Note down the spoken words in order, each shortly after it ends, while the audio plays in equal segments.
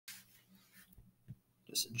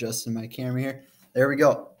Just adjusting my camera here. There we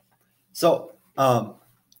go. So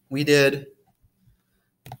we did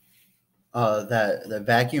the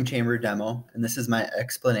vacuum chamber demo, and this is my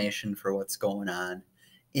explanation for what's going on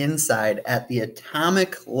inside at the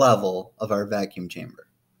atomic level of our vacuum chamber.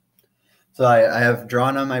 So I have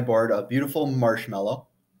drawn on my board a beautiful marshmallow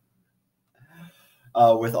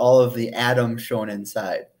with all of the atoms shown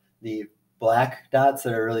inside. The black dots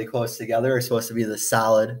that are really close together are supposed to be the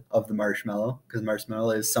solid of the marshmallow, because marshmallow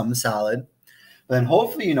is some solid. But then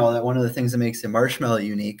hopefully you know that one of the things that makes the marshmallow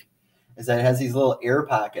unique is that it has these little air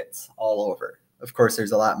pockets all over. Of course,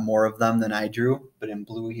 there's a lot more of them than I drew, but in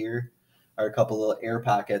blue here are a couple little air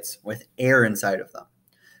pockets with air inside of them.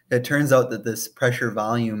 It turns out that this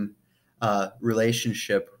pressure-volume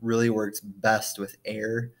relationship really works best with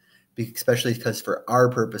air, especially because for our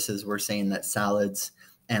purposes, we're saying that solids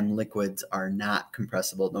and liquids are not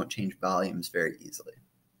compressible, don't change volumes very easily.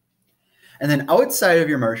 And then outside of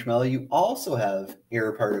your marshmallow, you also have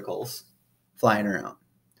air particles flying around.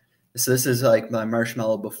 So this is like my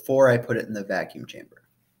marshmallow before I put it in the vacuum chamber.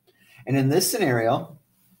 And in this scenario,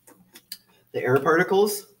 the air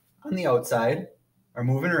particles on the outside are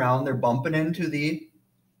moving around. They're bumping into the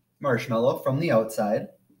marshmallow from the outside.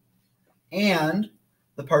 And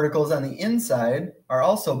the particles on the inside are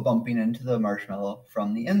also bumping into the marshmallow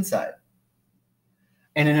from the inside.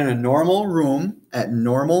 And in a normal room at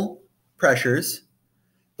normal pressures,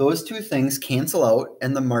 those two things cancel out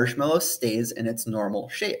and the marshmallow stays in its normal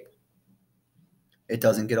shape. It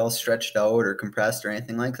doesn't get all stretched out or compressed or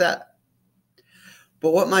anything like that.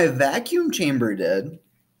 But what my vacuum chamber did,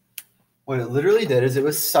 what it literally did is it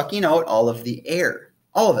was sucking out all of the air,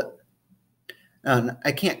 all of it. And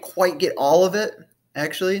I can't quite get all of it,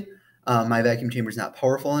 actually. My vacuum chamber is not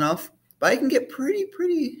powerful enough, but I can get pretty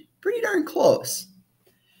darn close.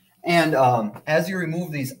 And as you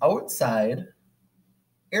remove these outside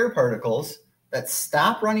air particles that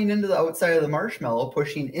stop running into the outside of the marshmallow,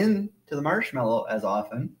 pushing into the marshmallow as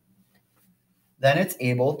often, then it's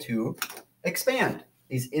able to expand.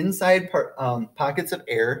 These inside pockets of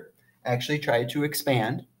air actually try to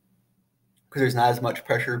expand because there's not as much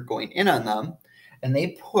pressure going in on them, and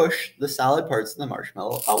they push the solid parts of the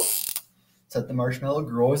marshmallow out so that the marshmallow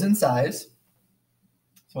grows in size.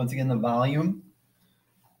 So once again, the volume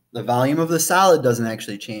of the solid doesn't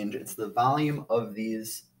actually change. It's the volume of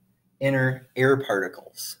these inner air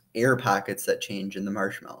particles, air pockets that change in the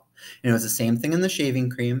marshmallow. And it was the same thing in the shaving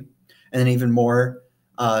cream, and then even more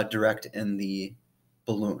direct in the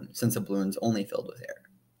balloon, since the balloon's only filled with air.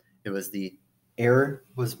 It was the air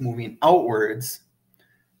was moving outwards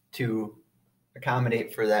to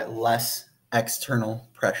accommodate for that less external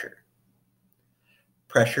pressure.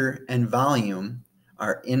 Pressure and volume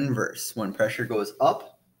are inverse. When pressure goes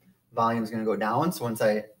up, volume is going to go down. So once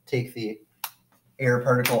I take the air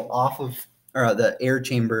particle off of, or the air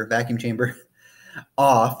chamber, vacuum chamber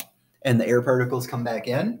off, and the air particles come back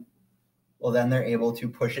in, well, then they're able to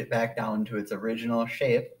push it back down to its original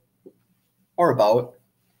shape, or about.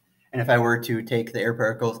 And if I were to take the air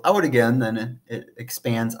particles out again, then it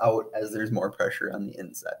expands out as there's more pressure on the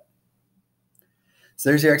inside. So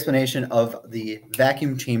there's your explanation of the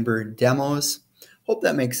vacuum chamber demos. Hope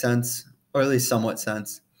that makes sense, or at least somewhat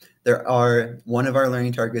sense. One of our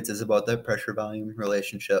learning targets is about the pressure-volume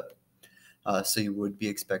relationship. So you would be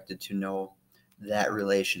expected to know that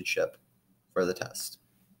relationship for the test.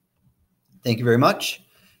 Thank you very much,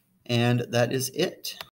 and that is it.